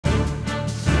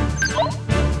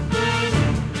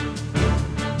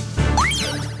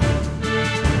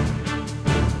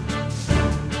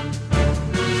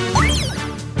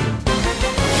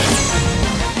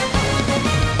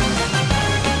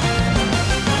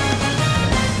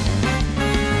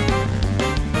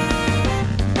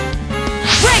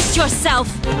yourself!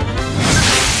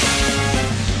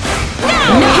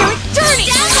 Now! You're dirty!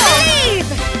 Leave!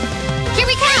 Here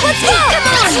we come! Let's go! Come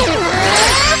on!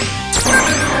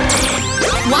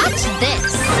 Watch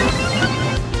this!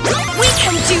 We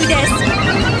can do this!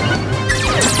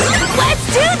 Let's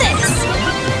do this!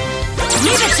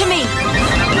 Leave it to me!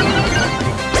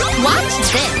 Watch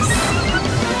this!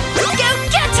 Go get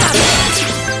him!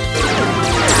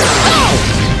 Oh!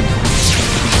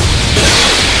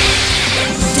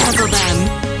 Dazzle them!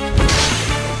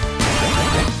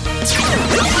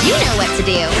 You know what to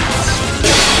do!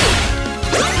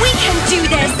 We can do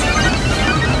this!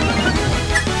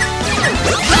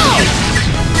 Go!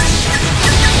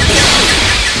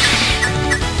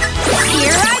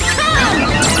 Here I come!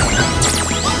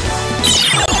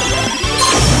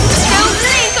 Don't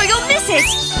blink or you'll miss it!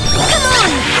 Come on!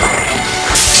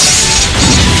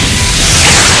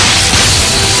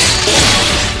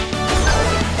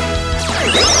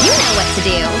 You know what to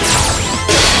do!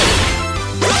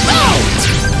 Oh!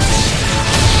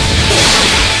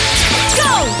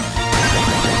 Go!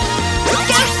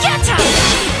 Go get him!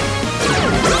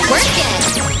 Work it!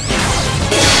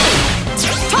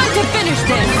 Time to finish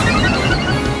this!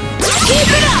 Keep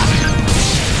it up!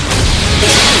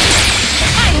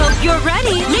 I hope you're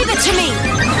ready! Leave it to me!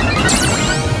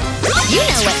 You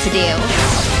know what to do!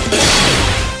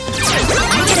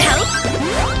 I can help!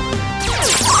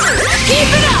 Keep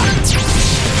it up!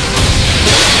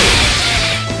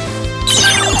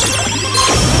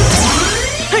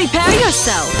 Prepare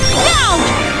yourself! Now!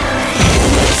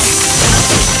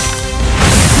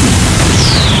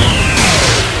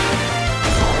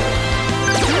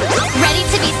 Ready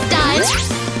to be stunned?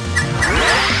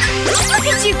 Look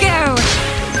at you go!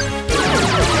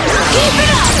 Keep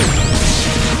it up!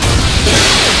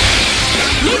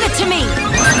 Leave it to me!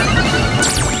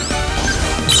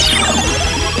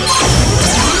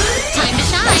 Time to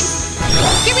shine!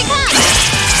 Here we come!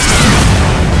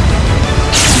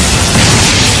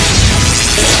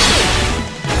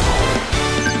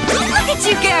 Look at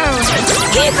you go!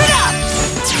 Keep it up!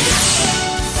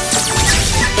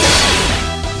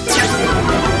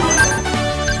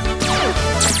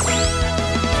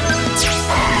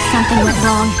 Something went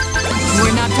wrong.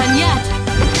 We're not done yet.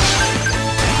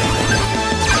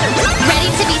 Ready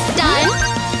to be stunned?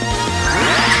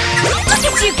 Look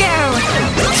at you go!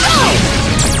 Oh!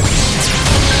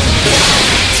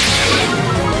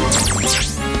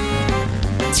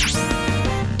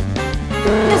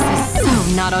 This is so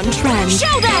not on trend.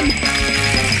 Show them!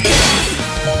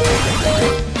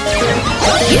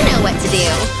 You know what to do!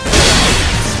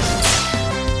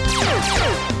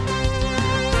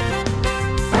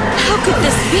 How could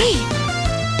this be?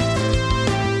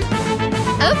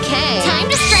 Okay, time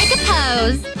to strike a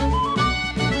pose!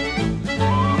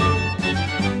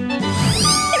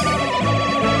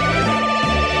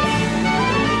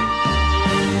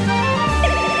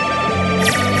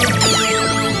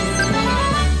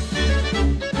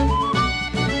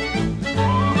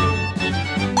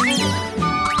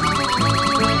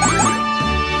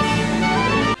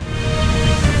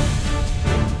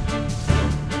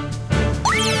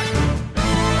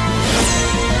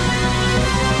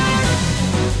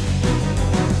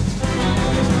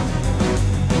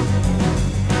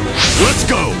 Let's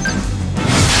go!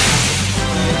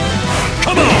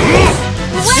 Come on!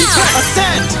 Wow!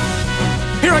 Ascend!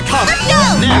 Here I come! Let's go!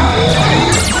 Now!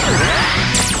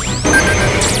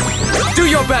 Do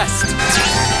your best!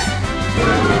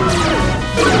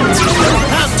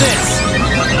 How's this?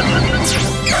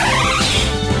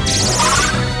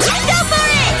 Go for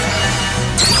it!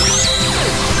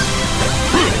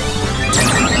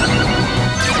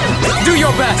 Do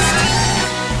your best!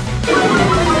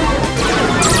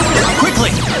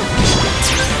 Quickly!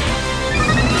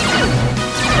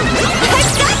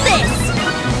 I've got this!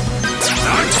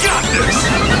 I got this!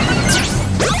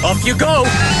 Off you go!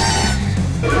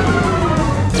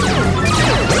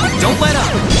 Don't let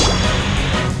up!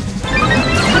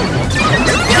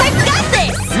 I've got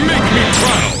this! Make me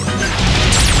proud!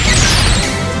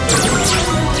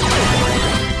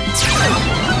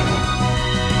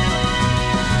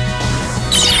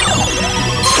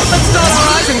 Let's dot our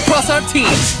I's and cross our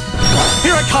T's!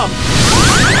 Here I come!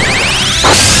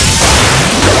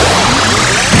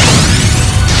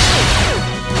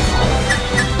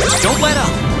 Don't let up!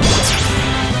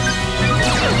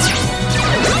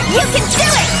 You can do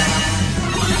it!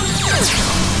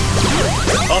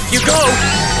 Off you go!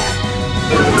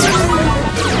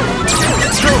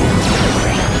 Go!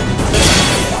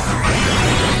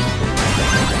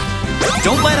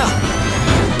 Don't let up!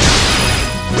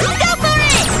 Go for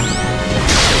it!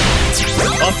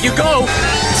 Off you go!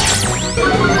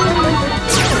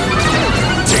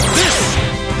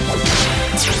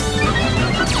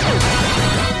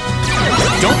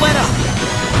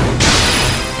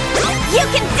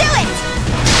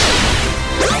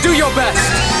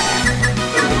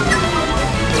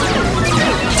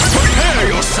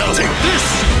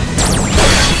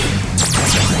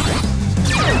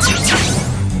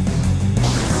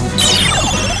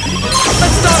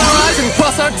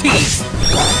 our teeth!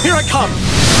 Here I come!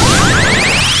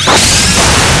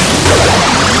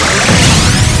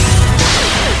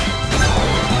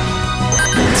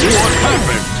 What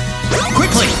happened?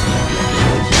 Quickly!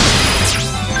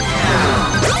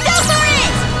 Go for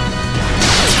it!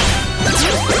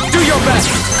 Do your best!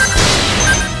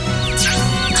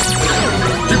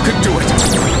 You can do it!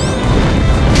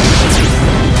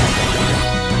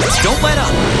 Don't let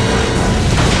up!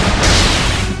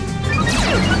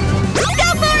 Go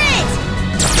for it!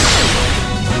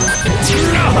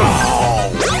 No!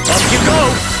 Up you go!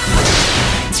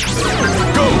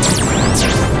 Go!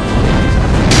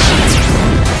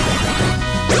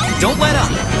 Don't let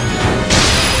up!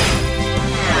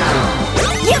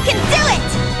 You can do it!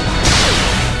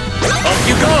 Up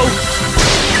you go!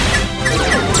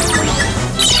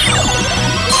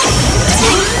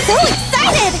 I'm so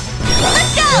excited!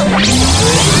 Let's go!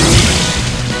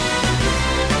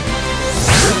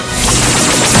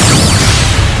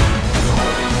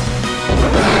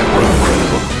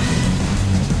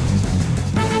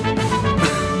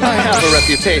 I have a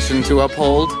reputation to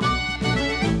uphold.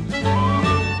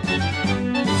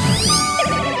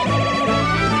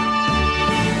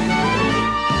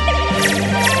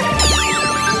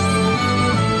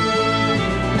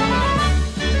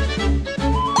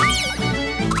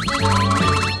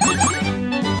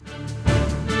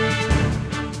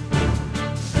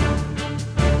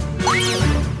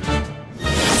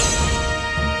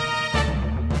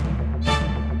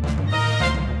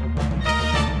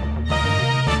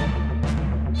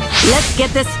 Let's get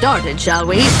this started, shall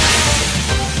we?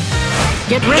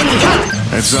 Get ready!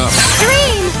 Heads up.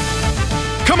 Dream!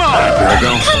 Come on! Here I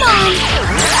go. Come on!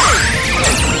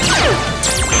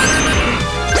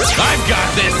 I've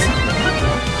got this!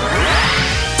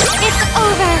 It's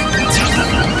over!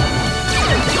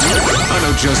 I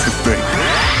know just the thing.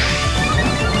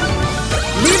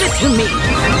 Leave it to me!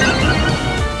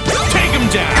 Take him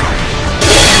down!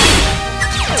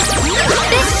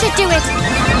 This should do it!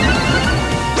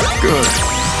 Good.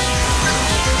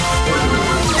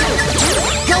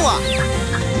 Go on!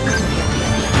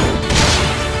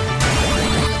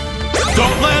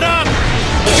 Don't let up!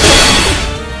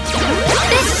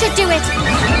 This should do it!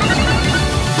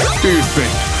 Do you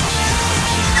think?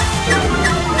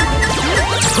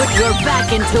 Put your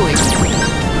back into it!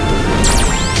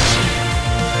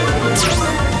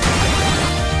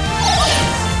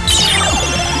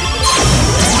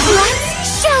 Let's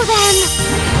show them!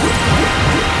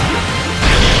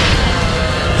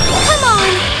 Come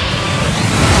on!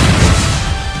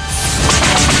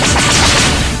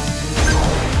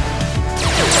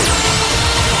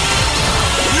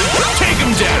 Take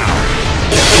him down!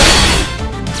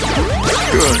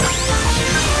 Good.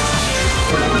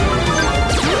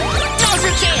 Now's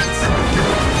your chance!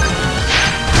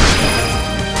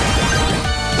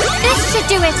 This should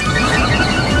do it!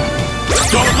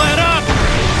 Don't let up!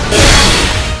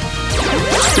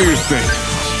 Do you think?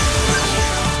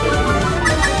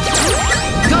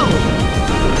 Go!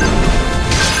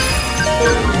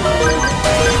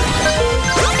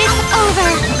 It's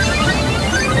over!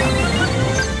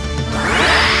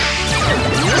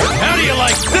 How do you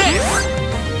like this?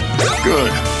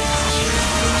 Good.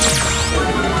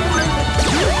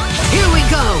 Here we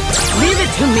go! Leave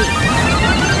it to me!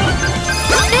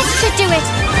 This should do it!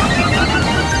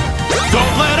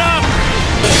 Don't let up!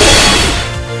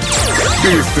 Do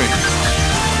you think?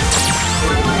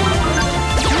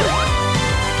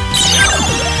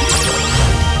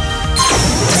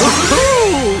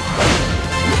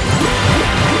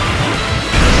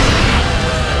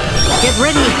 Get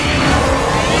ready!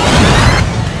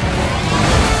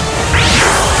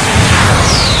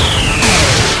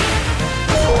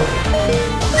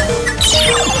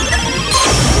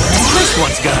 This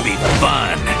one's gonna be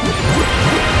fun.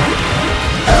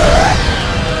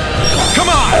 Come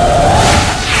on!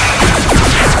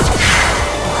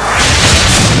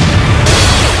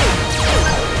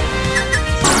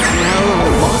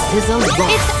 Lost is a loss.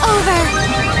 It's over!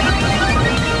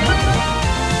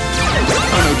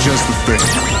 I know just the thing.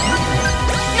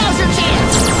 Now's your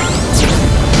chance!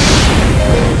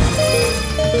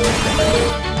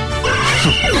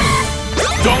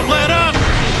 Don't let up!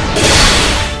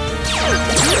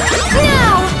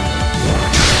 Now!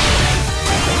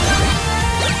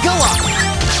 Go on!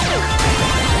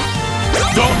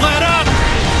 Don't let up!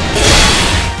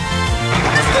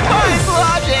 Defies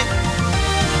logic!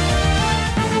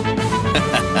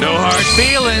 No hard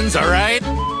feelings, all right?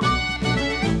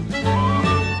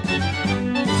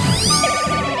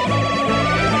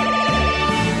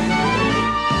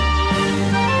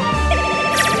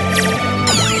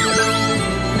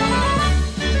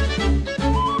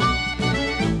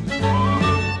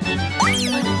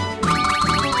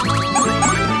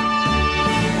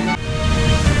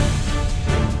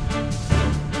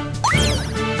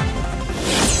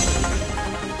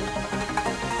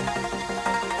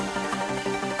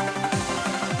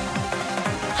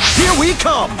 Here we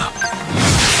come!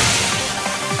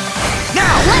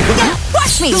 Now! Let's go!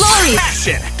 Watch me! Glory!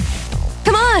 Action!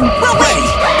 Come on! We'll win!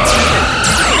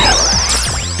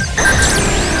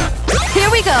 Here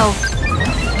we go!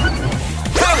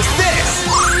 How's this?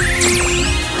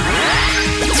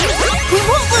 We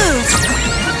won't lose!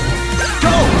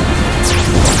 Go!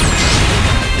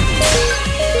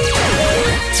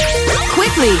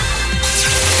 Quickly!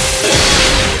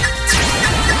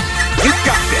 You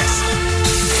got this!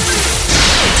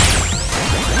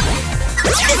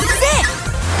 This is it!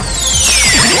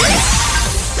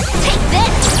 Take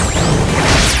this!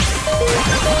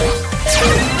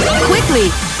 Quickly!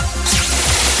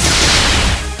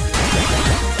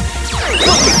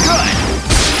 Looking good!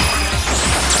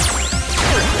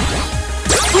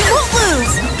 We won't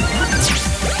lose!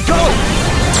 Go!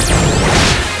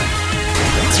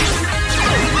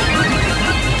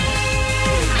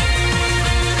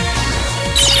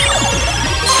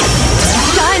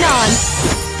 Shine on!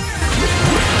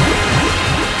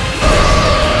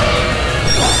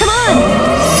 Come on!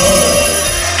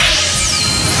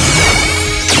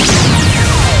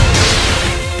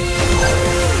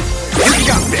 You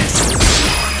got this!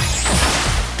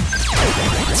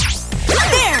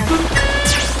 There!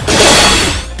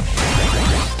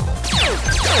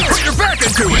 Put your back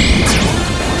into it!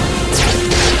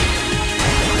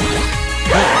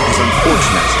 That is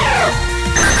unfortunate.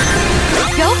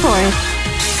 Go for it!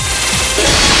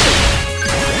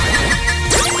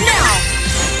 Now!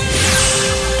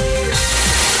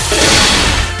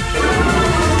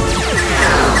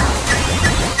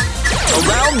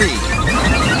 Allow me!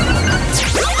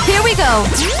 Here we go!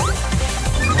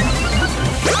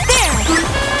 There!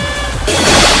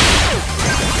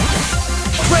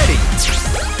 Ready!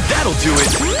 That'll do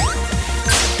it!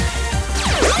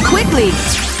 Quickly!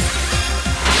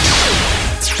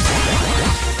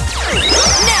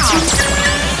 Now!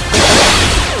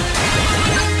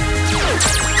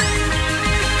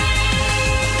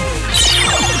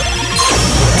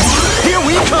 Here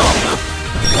we come!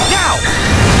 Now!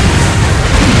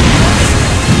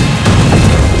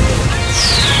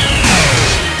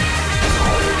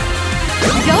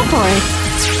 Go for it!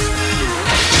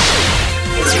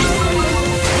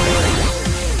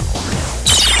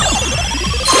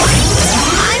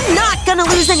 I'm not gonna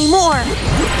lose anymore!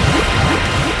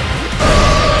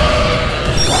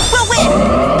 We'll win!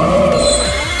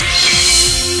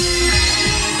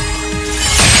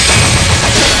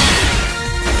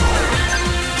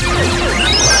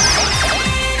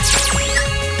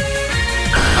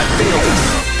 I failed.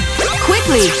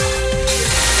 Quickly!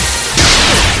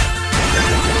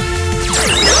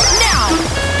 Now!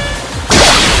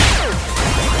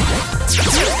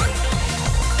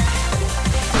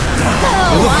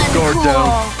 Guard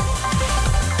down.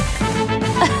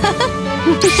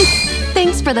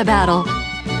 Thanks for the battle.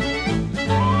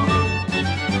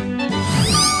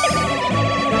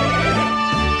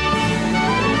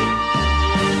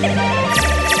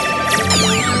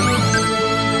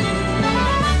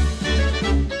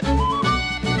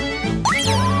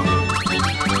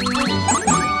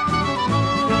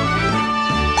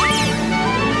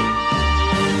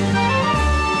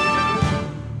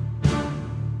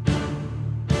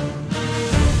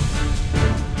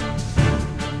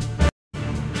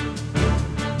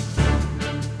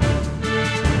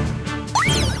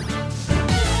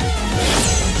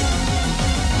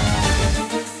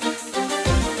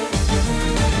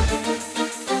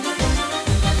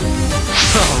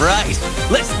 Alright,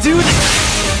 let's do this!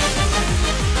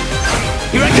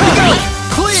 Here I come!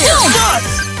 Clear!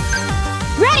 Nuts!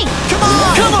 Ready! Come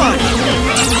on! Come on!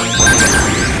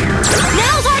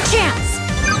 Now's our chance!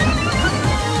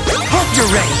 Hope you're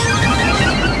ready!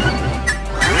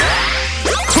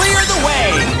 Clear the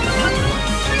way!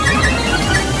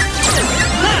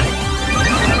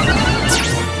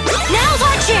 Now's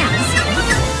our chance!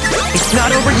 It's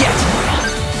not over yet!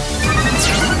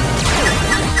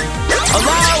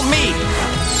 Allow me!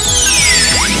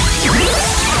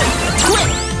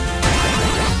 Quick!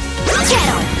 Get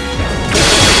him!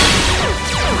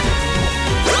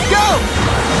 Go!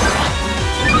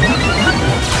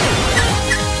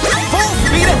 Full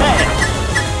speed ahead!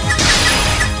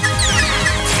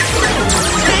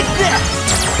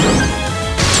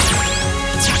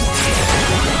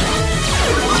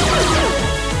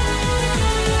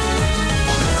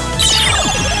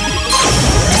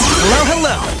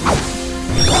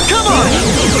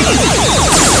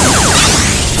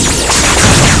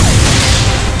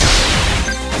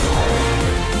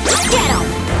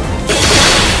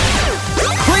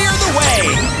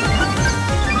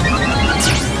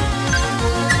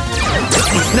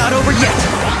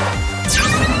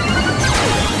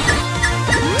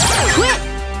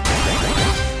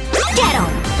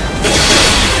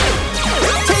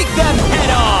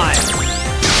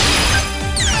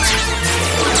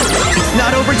 It's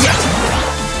not over yet.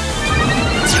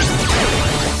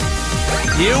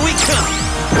 Here we come.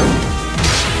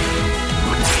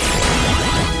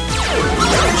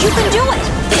 You can do it!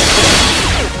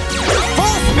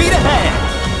 Full speed ahead.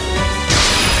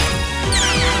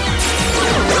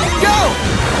 Go!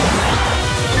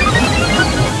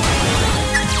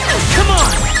 Come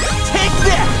on! Take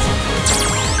that!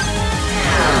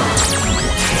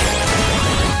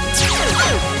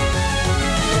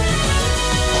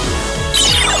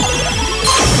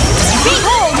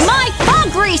 Behold my bug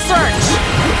research!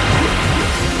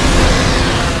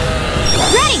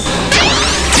 Ready!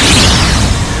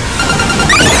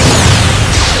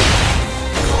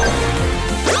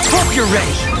 Hope you're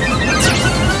ready.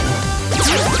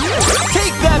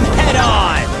 Take them head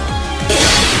on!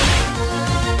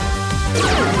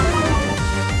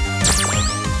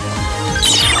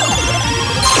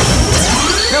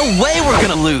 No way we're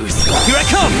gonna lose! Here I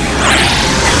come!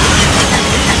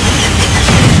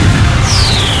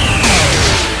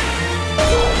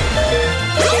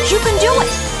 You can do it!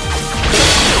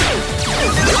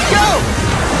 Go!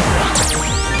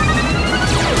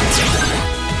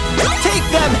 Take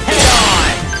them head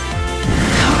on!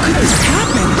 How could this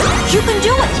happen? You can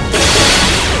do it!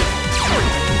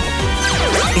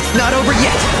 It's not over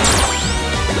yet!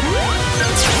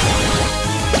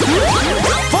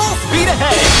 Full speed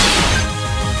ahead!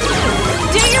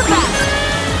 Do your best!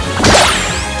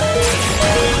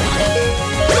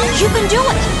 You can do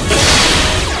it!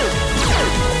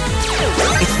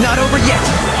 It's not over yet!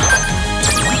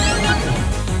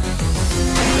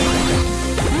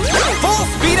 Full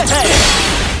speed ahead!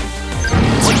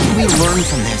 What can we learn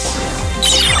from this?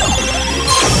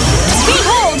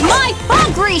 Behold my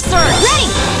bug research! Ready!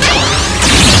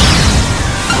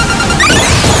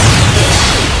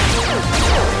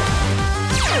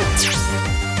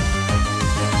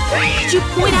 Did you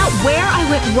point out where I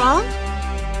went wrong?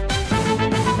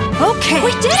 Okay!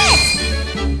 We did it!